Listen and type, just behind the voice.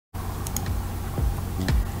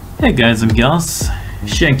Hey guys and gals,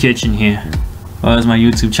 Shen Kitchen here. Well, as my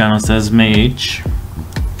YouTube channel says, Mage.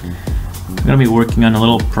 I'm gonna be working on a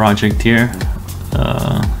little project here.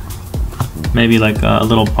 Maybe like a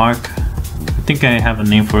little park. I think I have a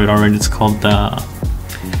name for it already. It's called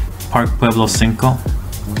Park Pueblo Cinco.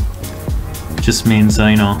 Just means,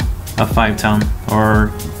 you know, a 5 town,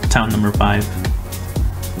 or town number 5.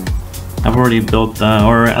 I've already built,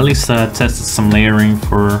 or at least tested some layering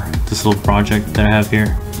for this little project that I have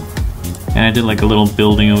here. And I did like a little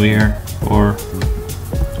building over here, or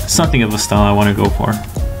something of a style I want to go for.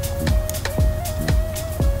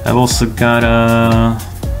 I've also got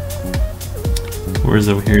where's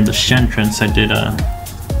over here? The Shentrance I did a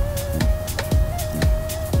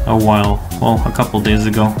couple days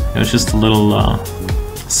ago. It was just a little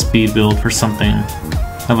speed build for something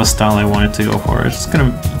of a style I wanted to go for. It's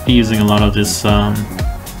gonna be using a lot of this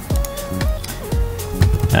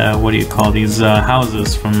what do you call these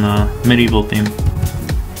houses from the medieval theme.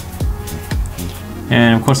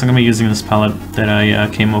 And of course I'm gonna be using this palette that I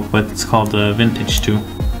came up with. It's called Vintage 2.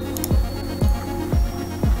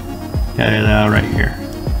 Got it right here.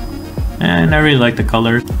 And I really like the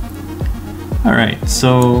colors. Alright,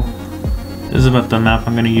 so this is about the map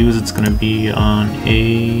I'm gonna use. It's gonna be on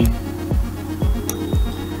a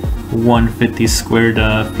 150 squared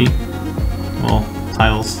feet. Well,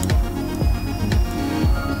 tiles.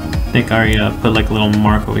 I think I already put like a little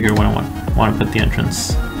mark over here when I want to put the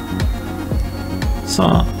entrance.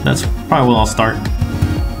 So that's probably where I'll start.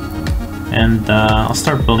 And I'll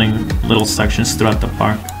start building little sections throughout the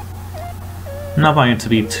park. I'm not wanting it to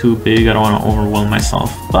be too big, I don't want to overwhelm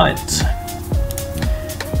myself, but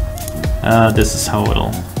this is how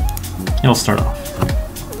it'll start off.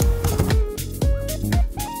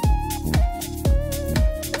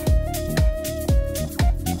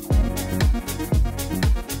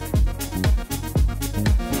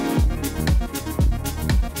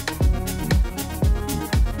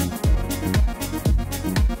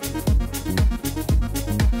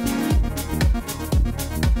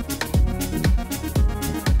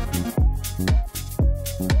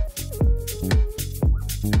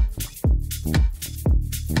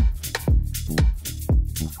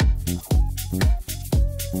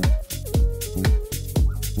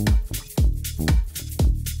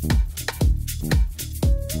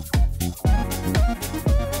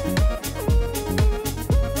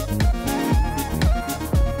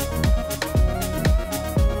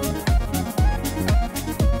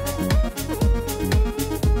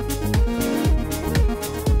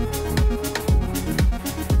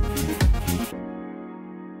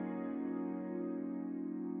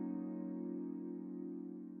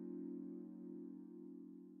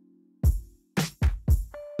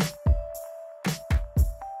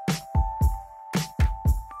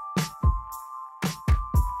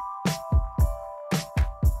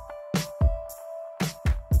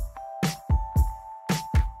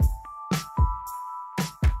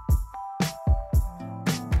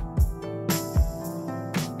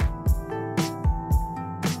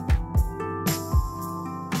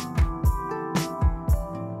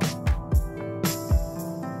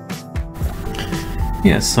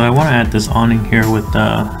 Yeah, so I want to add this awning here with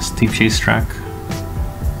the steep chase track.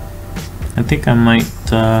 I think I might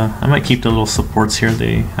keep the little supports here.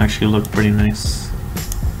 They actually look pretty nice.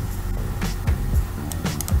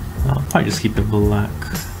 I'll probably just keep it black.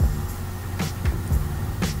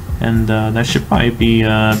 And that should probably be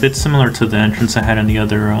a bit similar to the entrance I had in the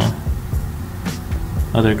other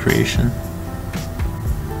creation.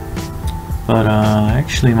 But I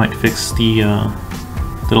actually might fix the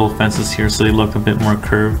little fences here so they look a bit more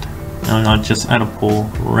curved and not just at a pole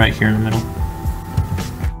right here in the middle.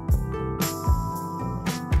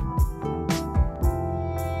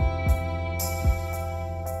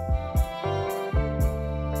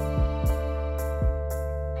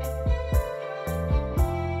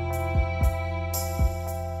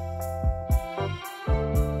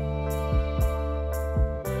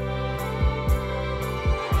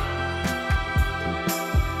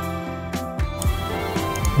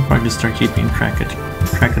 Probably just start keeping track of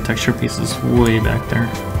texture pieces way back there, in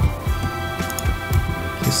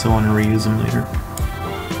case I want to reuse them later.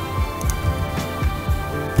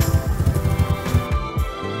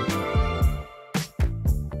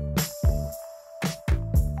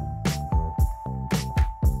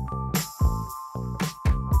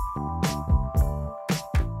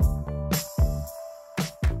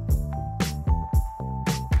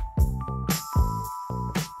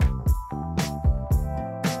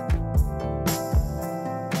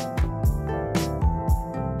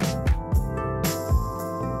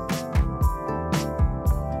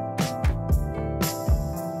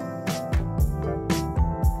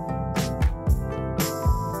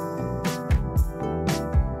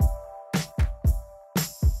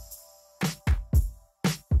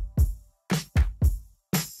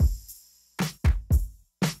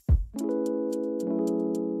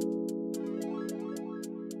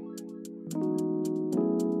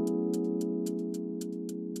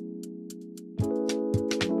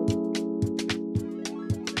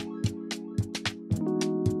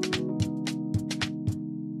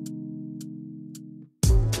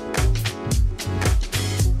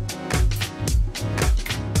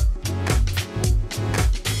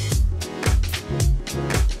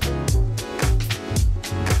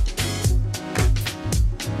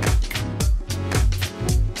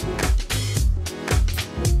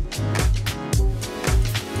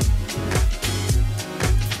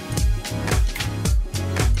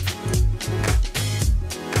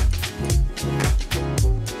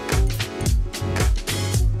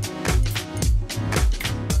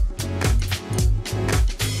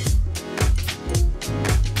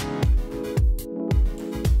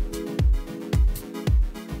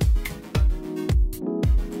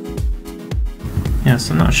 Yeah,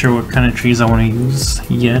 so I'm not sure what kind of trees I want to use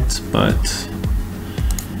yet, but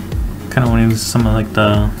kind of want to use some of like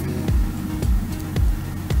the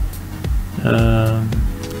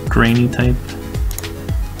grainy type.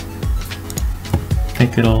 I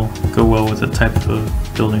think it'll go well with the type of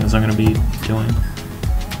buildings I'm going to be doing.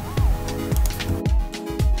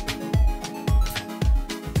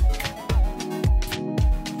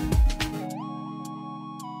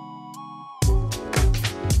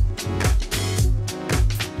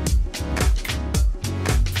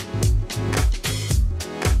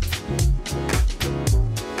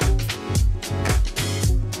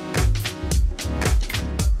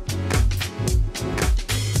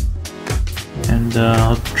 And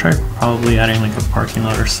I'll try probably adding like a parking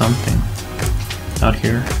lot or something out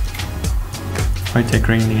here. Probably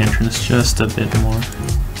decorating the entrance just a bit more.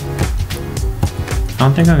 I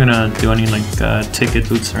don't think I'm gonna do any like ticket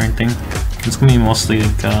booths or anything. It's gonna be mostly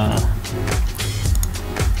like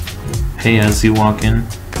pay as you walk in.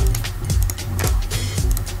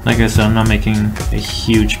 Like I said, I'm not making a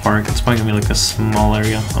huge park. It's probably gonna be like a small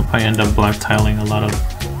area. I'll probably end up black tiling a lot of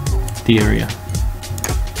the area.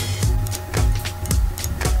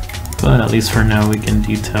 But at least for now we can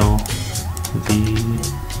detail the...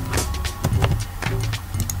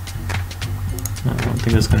 I don't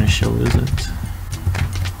think it's going to show, is it?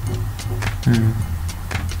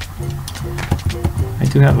 I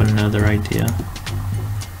do have another idea,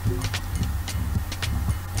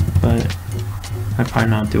 but I'd probably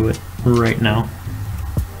not do it right now.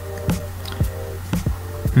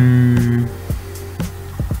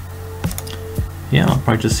 Yeah, I'll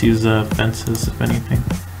probably just use fences if anything.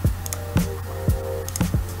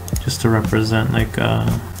 Just to represent like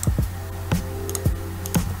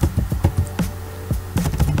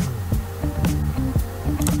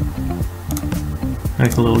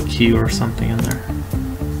like a little queue or something in there.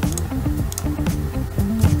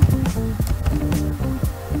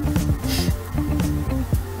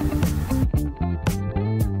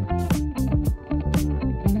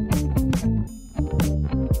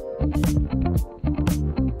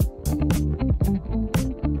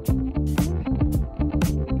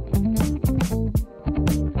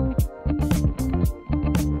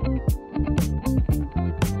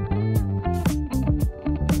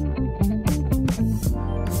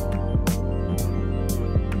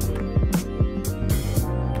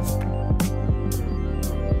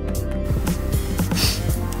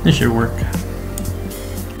 This should work.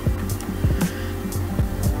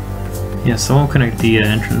 Yeah, so I won't connect the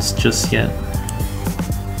entrance just yet.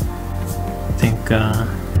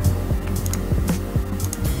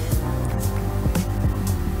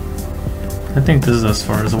 I think this is as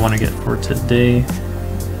far as I want to get for today.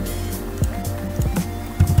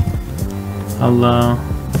 I'll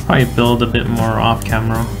probably build a bit more off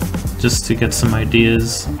camera just to get some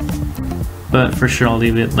ideas, but for sure I'll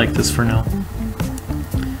leave it like this for now.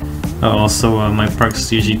 Also, my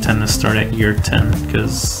parks usually tend to start at year 10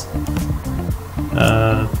 because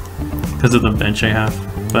of the bench I have,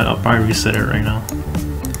 but I'll probably reset it right now.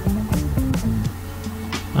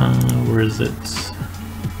 Where is it?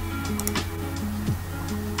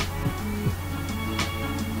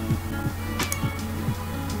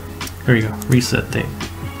 There you go, reset date.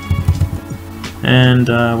 And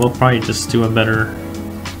we'll probably just do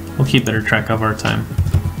we'll keep better track of our time,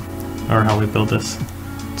 or how we build this.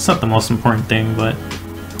 It's not the most important thing, but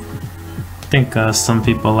I think some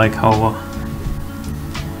people like how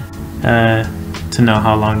to know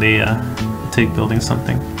how long they take building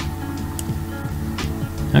something.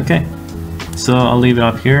 Okay, so I'll leave it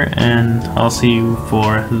up here and I'll see you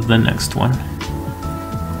for the next one.